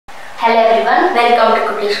Hello everyone, welcome to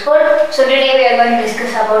Cookie School. So today we are going to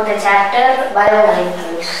discuss about the chapter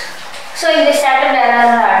Biomolecules. So in this chapter there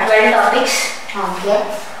are 12 topics. Okay.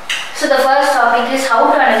 So the first topic is how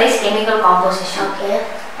to analyze chemical composition. Okay.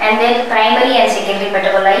 And then primary and secondary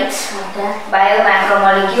metabolites, Okay.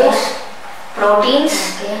 biomacromolecules,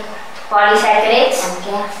 proteins, Okay. polysaccharides.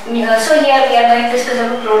 Okay. So here we are going to discuss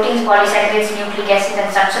about proteins, polysaccharides, nucleic acid and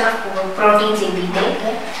structure of proteins in detail.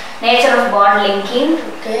 Okay. Nature of bond linking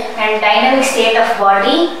Okay. and dynamic state of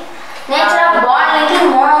body. Nature of bond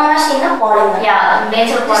linking monomers in a polymer. Yeah,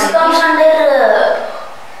 nature of bond This linking. comes under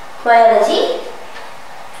biology.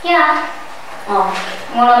 Yeah, Okay.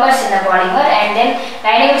 monomers in the polymer, and then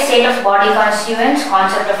dynamic state of body constituents,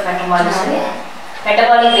 concept of metabolism, Okay.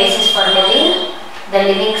 metabolic basis for living, the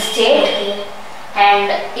living state, Okay.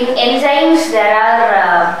 and in enzymes there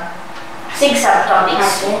are 6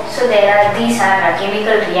 subtopics. Okay. So these are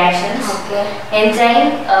chemical reactions. Okay.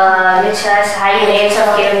 Enzyme which has high rates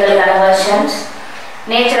of chemical conversions,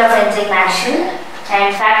 nature of enzyme action,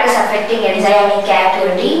 and factors affecting enzymic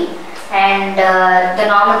activity, and the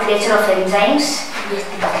nomenclature of enzymes,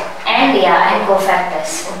 and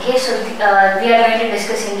cofactors. Okay, so we are going to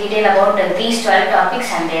discuss in detail about these 12 topics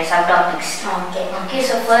and their subtopics. Okay. Okay,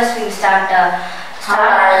 so first we'll start.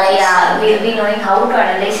 We'll be knowing how to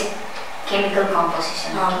analyze chemical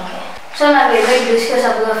composition. Okay. So now we are going to discuss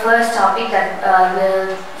about the first topic,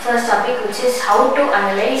 which is how to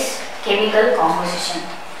analyze chemical composition.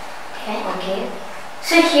 Okay.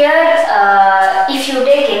 So here, if you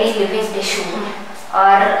take any living tissue,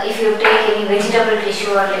 or if you take any vegetable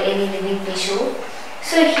tissue or any living tissue,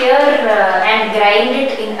 so here and grind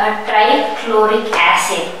it in a trichloric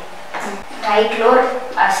acid,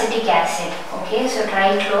 trichloroacetic acid. Okay, so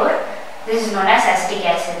trichlor. This is known as acetic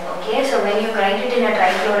acid. Okay, so when you grind it in a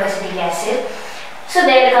trichloroacetic acid, so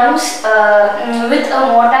there comes with a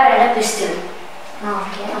mortar and a pestle.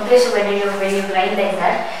 Okay. Okay, so when you grind like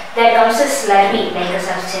that, there comes a slurry like a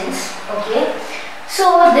substance. Okay,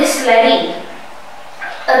 so this slurry,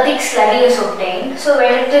 a thick slurry is obtained. So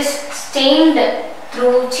when it is stained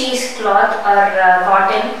through cheesecloth or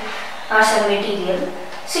cotton or some material,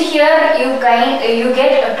 so here you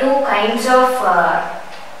get two kinds of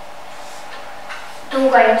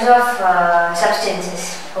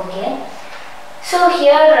substances. Okay, so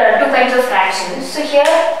here two kinds of fractions. So here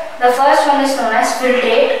the first one is known as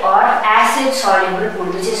filtrate or acid soluble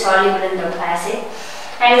pool, which is soluble in the acid,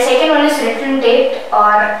 and the second one is retentate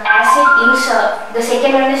or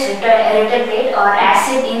retentate or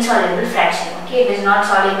acid insoluble fraction. Okay, it is not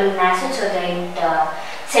soluble in acid, so that it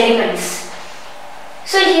sediments.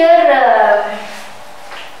 So here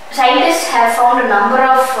scientists have found a number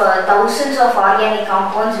of thousands of organic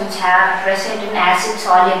compounds which are present in acid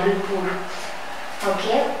soluble pool.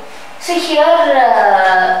 Okay, so here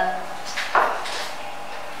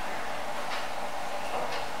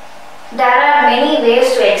there are many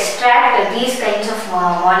ways to extract these kinds of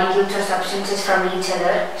molecules or substances from each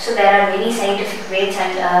other. So there are many scientific ways,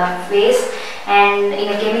 and in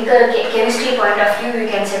a chemistry point of view, you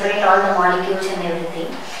can separate all the molecules and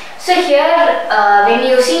everything. So here, when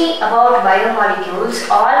you see about biomolecules,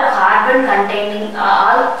 all carbon containing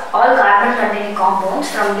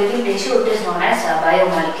compounds from living tissue, it is known as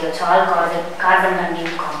biomolecules. All carbon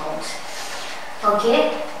containing compounds.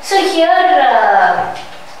 Okay. So here,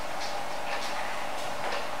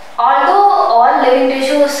 although all living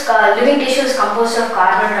tissue is composed of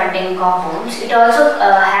carbon containing compounds, it also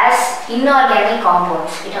has inorganic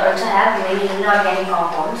compounds. It also has many inorganic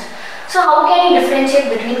compounds. So how can you differentiate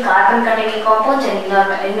between carbon containing compounds and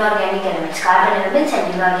inorganic elements, carbon elements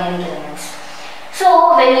and inorganic elements?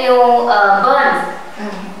 So when you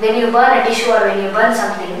burn a tissue or when you burn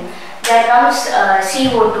something, there comes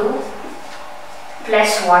CO2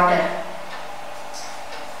 plus water.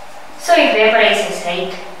 So it vaporizes,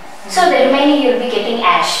 right? So the remaining you will be getting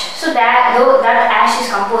ash. So that ash is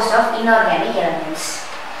composed of inorganic elements.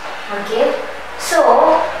 Okay.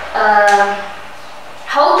 So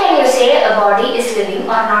how can you say a body is living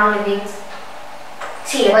or non-living?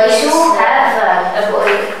 See, tissue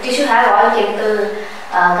have all chemical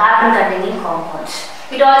carbon-containing compounds.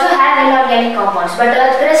 It also have inorganic compounds, but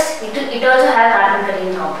earth crust it also have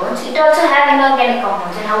carbon-containing compounds. It also have inorganic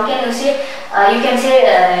compounds. And how can you say?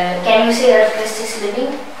 Can you say earth crust is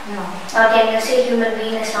living? No. Or can you say human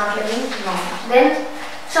being is not living? No. Then,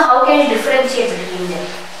 so how can you differentiate between them?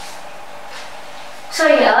 So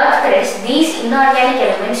in earth crust, these inorganic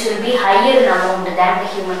elements will be higher in amount than the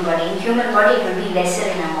human body. In human body, it will be lesser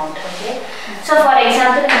in amount. Okay. So for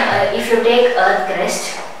example, if you take earth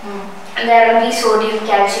crust, there will be sodium,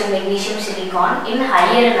 calcium, magnesium, silicon in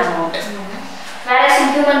higher in amount. whereas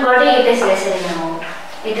in human body it is lesser in amount,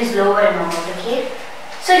 it is lower in amount. Okay.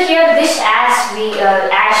 So here this ash which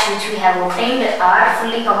we have obtained are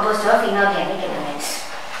fully composed of inorganic elements.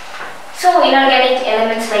 So inorganic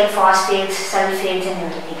elements like phosphates, sulfates and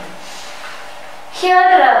everything. Here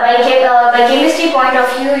by chemistry point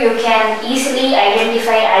of view, you can easily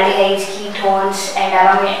identify aldehydes, ketones and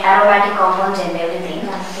aromatic compounds and everything.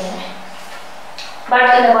 Okay.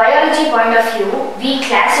 But in the biology point of view, we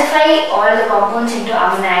classify all the compounds into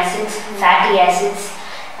amino acids, fatty acids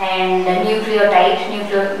and nucleotide,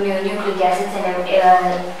 nucleic acids, and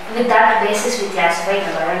with that basis we classify in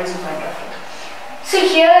the biology point of view. So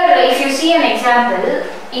here if you see an example,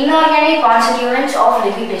 inorganic constituents of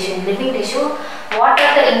living tissue. In living tissue, what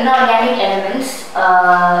are the inorganic elements?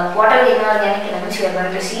 What are the inorganic elements we are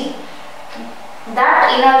going to see?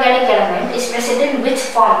 That inorganic element is present in which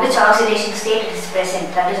form, which oxidation state it is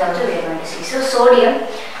present. That is also we are going to see. So sodium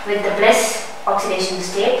with the plus oxidation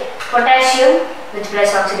state, potassium with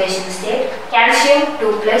plus oxidation state, calcium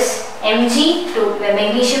 2+, Mg to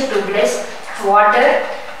magnesium 2+, water,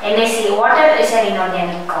 NaCl. Water is an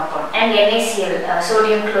inorganic compound, and NaCl,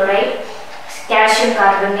 sodium chloride, calcium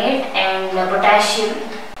carbonate and potassium,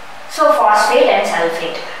 so phosphate and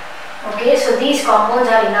sulfate. Okay, so these compounds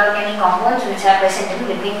are inorganic compounds which are present in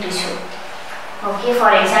living tissue. Okay, for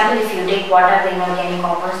example, if you take what are the inorganic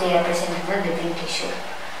compounds, they are present in the living tissue.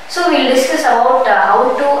 So we will discuss about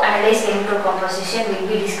how to analyze chemical composition. We will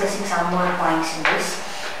be discussing some more points in this.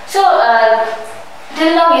 So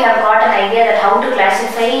till now you have got an idea that how to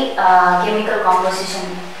classify chemical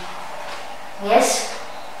composition. Yes.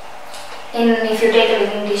 If you take a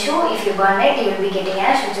living tissue, if you burn it, you will be getting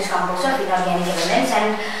ash which is composed of inorganic elements,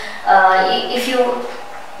 and if you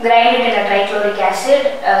grind it in a trichloric acid,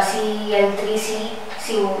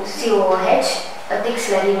 Cl3COOH, a thick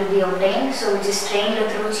slurry will be obtained, so which is strained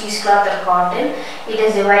through cheesecloth or cotton. It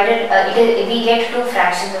is divided, we get two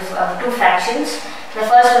fractions. The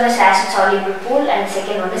first one is acid soluble pool and the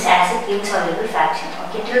second one is acid insoluble fraction.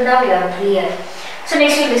 Okay, till now you are clear. So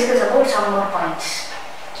next we will discuss about some more points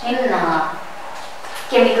in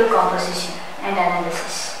chemical composition and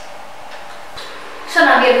analysis. So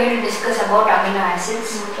now we are going to discuss about amino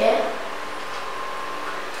acids. Okay.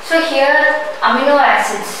 So here amino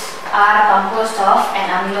acids are composed of an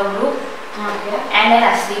amino group and an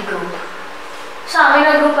acidic group. So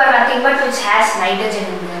amino group are nothing but which has nitrogen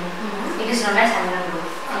in them. It is known as amino group.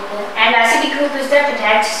 Okay. And acidic group is that it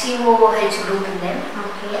has COOH group in them.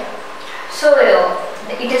 Okay. So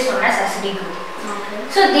it is known as acidic group. Okay.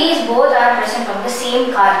 So these both are present on the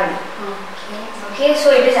same carbon. Okay,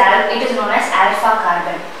 so it is known as alpha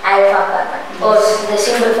carbon. Alpha carbon. Yes. Oh, the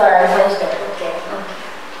symbol for alpha is that. Okay.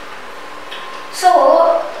 So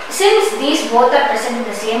since these both are present in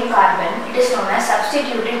the same carbon, it is known as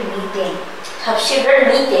substituted methane. Substituted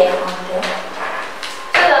methane. Okay.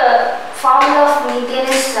 So the formula of methane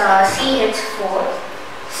is CH4.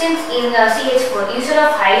 Since in CH4, instead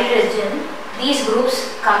of hydrogen, these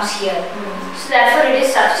groups comes here. So therefore it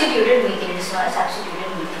is substituted methane. It is not substituted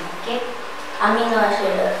methane. Okay. Amino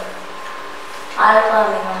acid. Alpha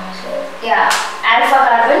amino acid. Yeah, alpha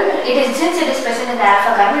carbon. Since it is present in the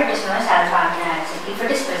alpha carbon, it is known as alpha amino acid. If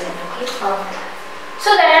it is present, okay.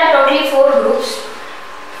 So there are totally 4 groups.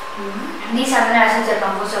 These amino acids are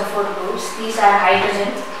composed of 4 groups. These are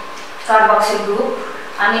hydrogen, carboxyl group,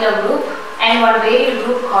 amino group, and one variable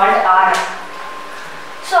group called R.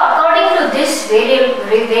 So according to this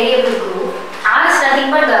variable group, R is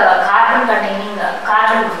nothing but the carbon containing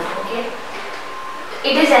carbon group. Okay.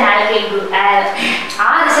 It is an alkyl group. R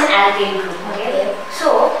is an alkyl group. Okay.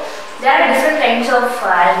 So there are different kinds of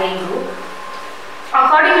alkyl group.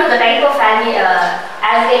 According to the type of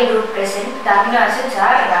alkyl group present, the amino acids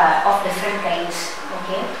are of different kinds.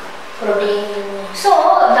 Okay. Protein. So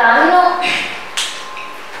the amino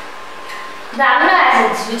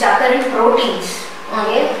acids which occur in proteins.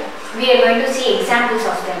 Okay. We are going to see examples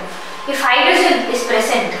of them. If hydrogen is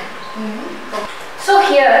present, so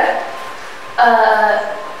here,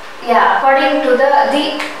 according to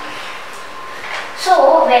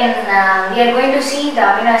so when we are going to see the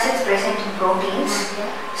amino acids present in proteins,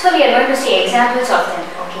 so we are going to see examples of them.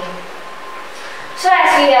 Okay. So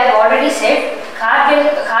as we have already said,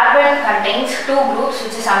 carbon contains 2 groups,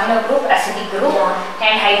 which is amino group, acidic group,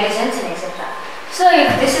 and hydrogens and etc. So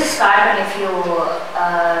if this is carbon, if you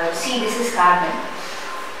see this is carbon.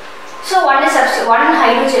 So one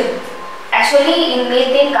hydrogen. Actually in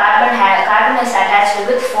methane, carbon is attached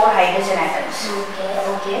with 4 hydrogen atoms.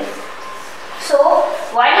 Okay. So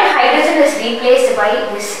one hydrogen is replaced by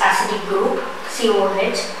this acidic group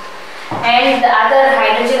COOH, and the other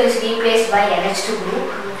hydrogen is replaced by NH2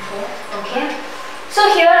 group. Okay. So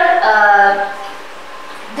here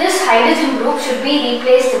this hydrogen group should be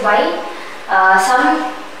replaced by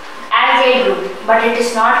some alkyl group, but it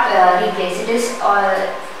is not replaced.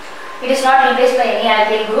 It is not replaced by any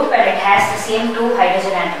alkyl group, and it has the same 2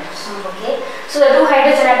 hydrogen atoms. Okay. So the 2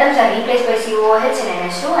 hydrogen atoms are replaced by COOH and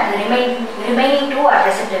NH2, and the remaining 2 are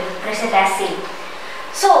present as same.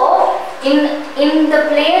 So in the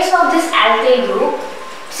place of this alkyl group,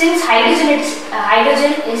 since hydrogen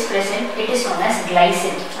is present, it is known as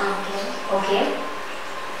glycine. Okay. Okay.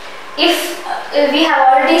 If we have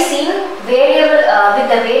already seen variable with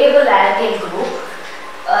the variable alkyl group,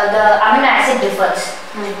 the amino acid differs.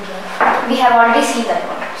 Okay. We have already seen that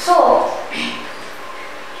one. So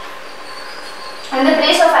in the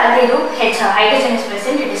place of alkyl group, hydrogen is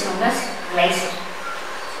present, it is known as glycine.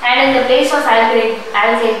 And in the place of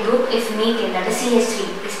alkyl group, if methane, that is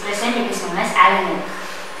CH3, is present, it is known as alanine.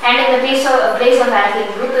 And in the place of alkyl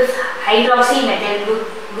group, if hydroxymethyl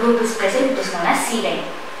group is present, it is known as cylene.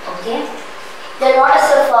 Okay. Then what is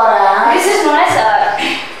it for? This is known as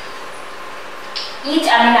each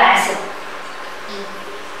amino acid.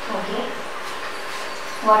 Okay.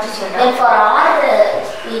 What is your doubt? Then for R,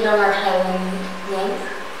 we do not have any name.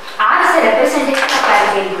 R is a representation of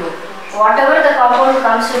alkyl group. Whatever the compound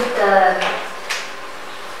comes with the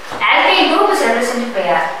alkyl group is represented by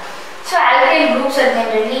R. So alkyl groups are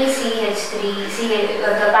generally CH3,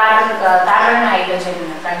 the carbon hydrogen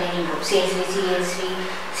containing group, CH3, CH3,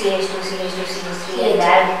 CH2, CH2, CH3, and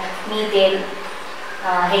add methane,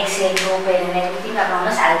 hexane, propane, and everything are known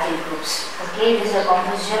as alkyl groups. Okay, it is a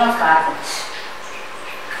composition of carbons.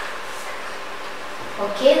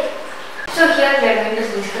 Okay, so here we are going to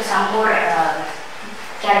discuss some more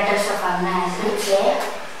characters of amino acids. Okay.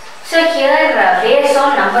 So here based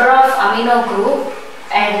on number of amino group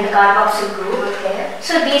and carboxyl group. Okay.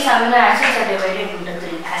 So these amino acids are divided into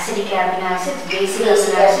 3: acidic amino acids, basic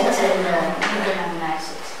amino acids, and neutral amino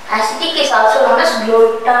acids. Acidic is also known as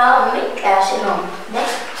glutamic acid. No.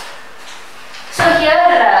 Next. So here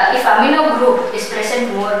if amino group is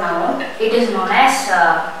present more amount, it is known as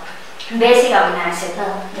basic amino acid,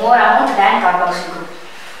 more amount than carboxyl group.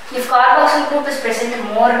 If carboxyl group is present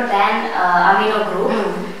more than amino group,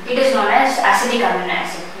 it is known as acidic amino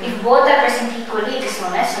acid. If both are present equally, it is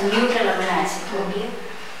known as a neutral amino acid. Okay.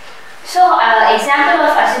 So example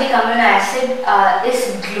of acidic amino acid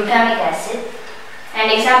is glutamic acid,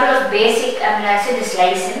 and example of basic amino acid is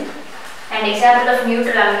lysine, and example of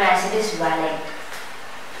neutral amino acid is valine.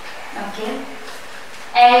 Okay.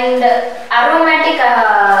 And aromatic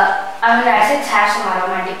amino acids have some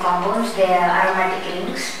aromatic compounds, they are aromatic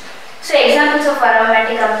rings. So examples of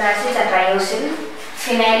aromatic amino acids are triosine,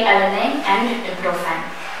 phenylalanine, and tryptophan.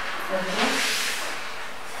 Okay.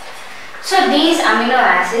 So these amino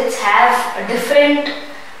acids have different,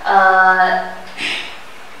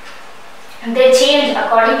 they change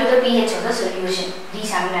according to the pH of the solution.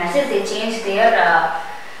 These amino acids, they change their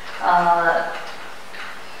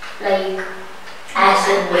like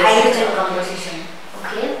acid hydrogen composition.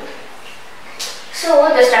 Okay. So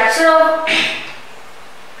the structure of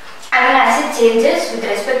amino acid changes with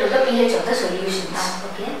respect to the pH of the solutions.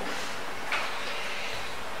 Okay.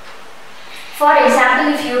 For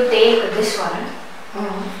example, if you take this one,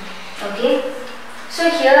 okay. So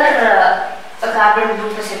here a carbon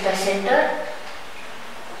group is at the center,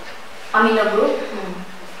 amino group,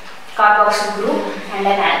 carboxyl group, and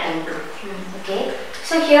an alkyl group. Okay.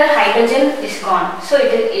 So here hydrogen is gone. So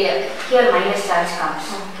it is here minus charge comes.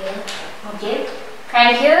 Okay. Okay.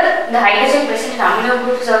 And here the hydrogen present in amino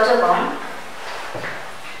group is also gone.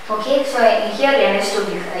 Okay. So here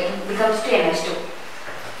NH2 becomes to NH2.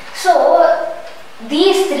 So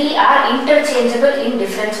these 3 are interchangeable in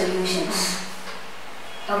different solutions.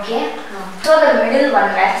 Okay. So the middle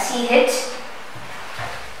one, that CH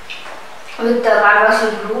with the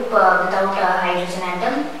carboxyl group without a hydrogen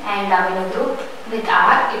atom, and amino group with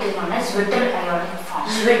R, it is known as Zwitter ionic form.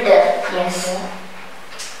 Zwitter. Yes.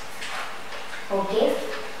 Okay.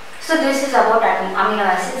 So this is about amino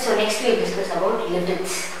acids. So next we will discuss about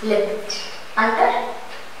lipids. Lipids. Under?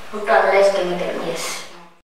 To analyze chemical. Yes.